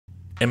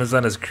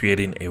Amazon is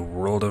creating a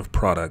world of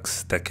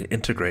products that can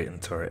integrate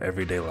into our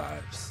everyday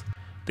lives.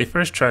 They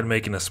first tried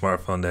making a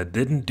smartphone that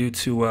didn't do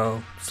too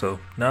well, so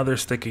now they're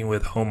sticking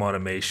with home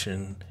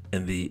automation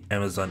in the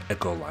Amazon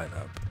Echo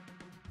lineup.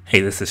 Hey,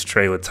 this is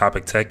Trey with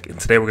Topic Tech, and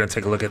today we're going to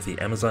take a look at the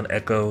Amazon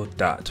Echo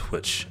Dot,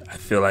 which I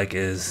feel like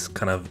is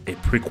kind of a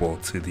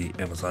prequel to the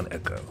Amazon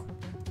Echo.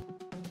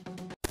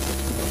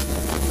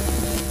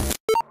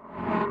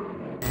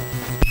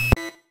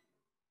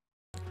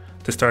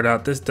 To start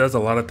out, this does a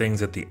lot of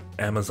things that the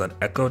Amazon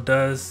Echo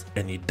does,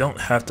 and you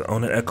don't have to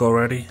own an Echo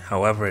already.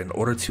 However, in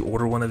order to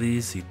order one of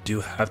these, you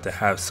do have to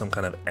have some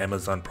kind of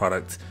Amazon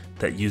product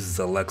that uses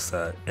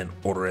Alexa and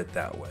order it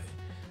that way.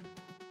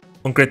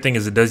 One great thing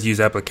is it does use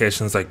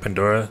applications like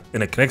Pandora,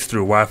 and it connects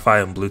through Wi-Fi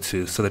and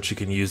Bluetooth so that you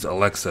can use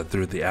Alexa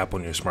through the app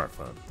on your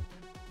smartphone.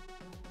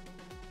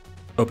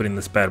 Opening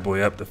this bad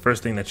boy up, the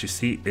first thing that you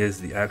see is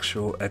the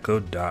actual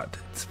Echo Dot.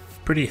 It's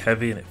pretty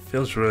heavy and it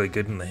feels really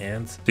good in the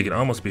hands, so you can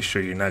almost be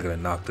sure you're not going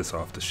to knock this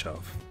off the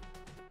shelf.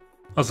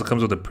 Also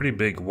comes with a pretty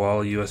big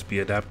wall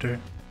USB adapter,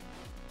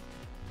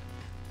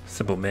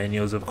 simple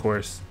manuals of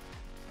course,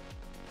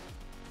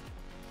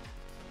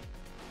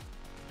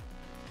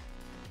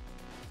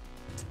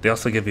 they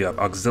also give you an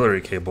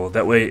auxiliary cable,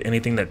 that way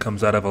anything that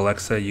comes out of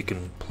Alexa you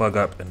can plug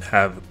up and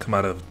have come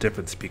out of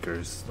different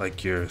speakers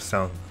like your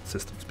sound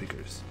system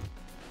speakers.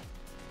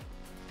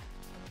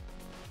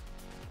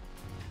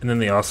 And then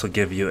they also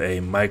give you a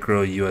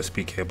micro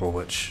USB cable,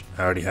 which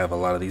I already have a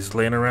lot of these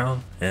laying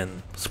around,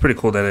 and it's pretty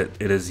cool that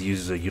it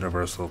uses a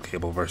universal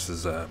cable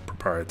versus a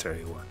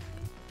proprietary one.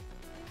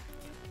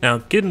 Now,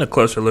 getting a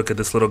closer look at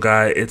this little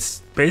guy,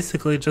 it's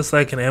basically just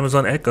like an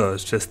Amazon Echo.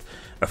 It's just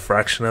a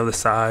fraction of the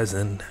size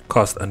and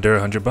costs under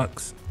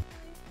 $100.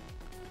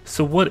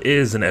 So what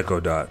is an Echo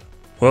Dot?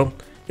 Well,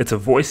 it's a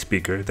voice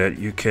speaker that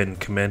you can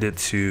command it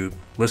to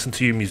listen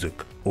to your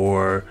music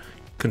or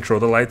control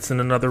the lights in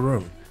another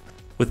room.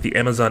 With the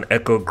Amazon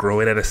Echo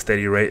growing at a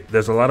steady rate,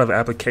 there's a lot of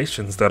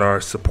applications that are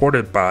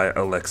supported by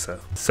Alexa,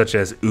 such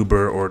as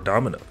Uber or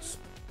Domino's.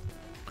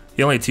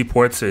 The only two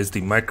ports is the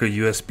micro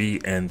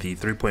USB and the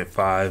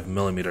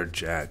 3.5mm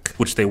jack,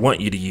 which they want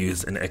you to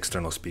use an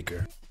external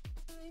speaker.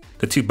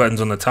 The two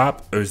buttons on the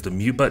top is the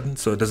mute button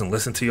so it doesn't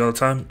listen to you all the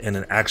time, and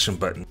an action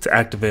button to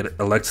activate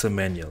Alexa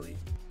manually.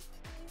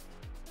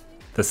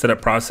 The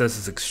setup process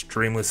is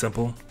extremely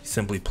simple. You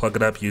simply plug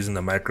it up using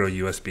the micro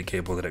USB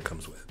cable that it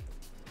comes with.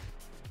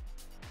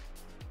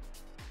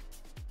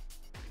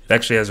 It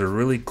actually has a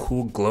really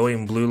cool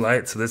glowing blue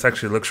light, so this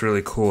actually looks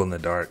really cool in the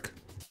dark.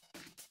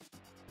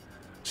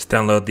 Just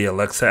download the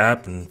Alexa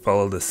app and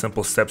follow the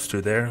simple steps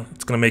through there.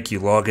 It's going to make you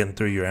log in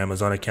through your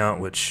Amazon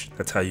account, which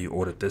that's how you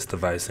ordered this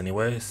device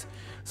anyways.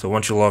 So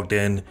once you're logged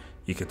in,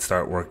 you can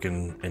start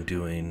working and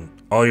doing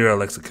all your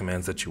Alexa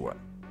commands that you want.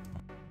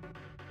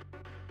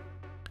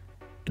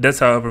 It does,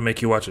 however,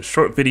 make you watch a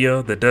short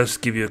video that does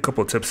give you a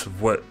couple tips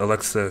of what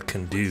Alexa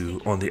can do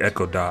on the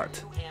Echo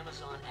Dot.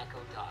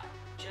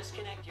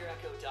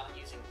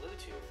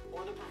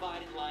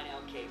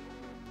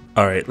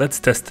 Alright, let's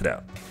test it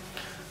out.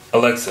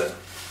 Alexa,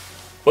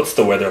 what's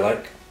the weather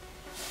like?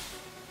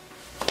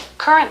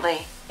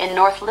 Currently, in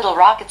North Little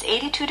Rock it's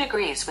 82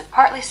 degrees with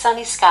partly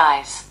sunny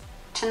skies.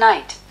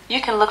 Tonight,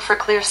 you can look for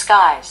clear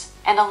skies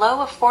and a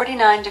low of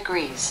 49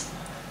 degrees.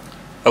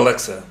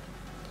 Alexa,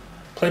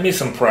 play me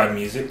some Prime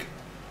music.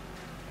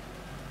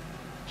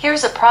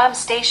 Here's a Prime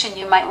station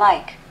you might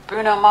like,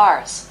 Bruno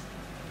Mars.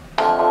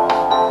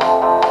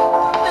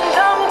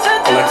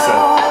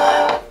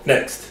 Alexa,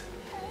 next.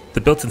 The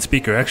built-in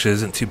speaker actually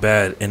isn't too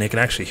bad, and it can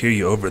actually hear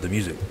you over the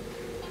music.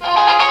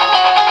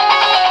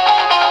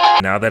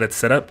 Now that it's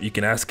set up, you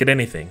can ask it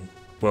anything.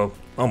 Well,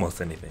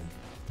 almost anything.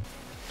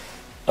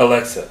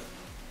 Alexa,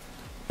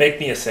 make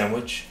me a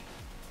sandwich.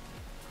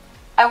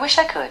 I wish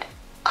I could.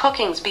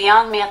 Cooking's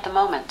beyond me at the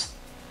moment.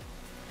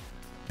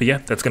 But yeah,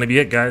 that's going to be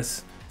it,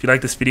 guys. If you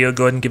like this video,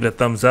 go ahead and give it a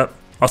thumbs up.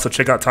 Also,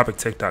 check out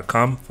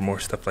topictech.com for more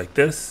stuff like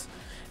this.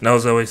 And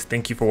as always,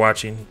 thank you for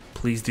watching.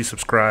 Please do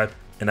subscribe,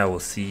 and I will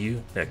see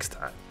you next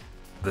time.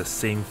 The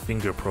same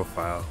finger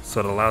profile, so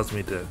it allows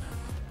me to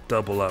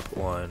double up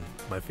on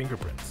my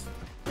fingerprints.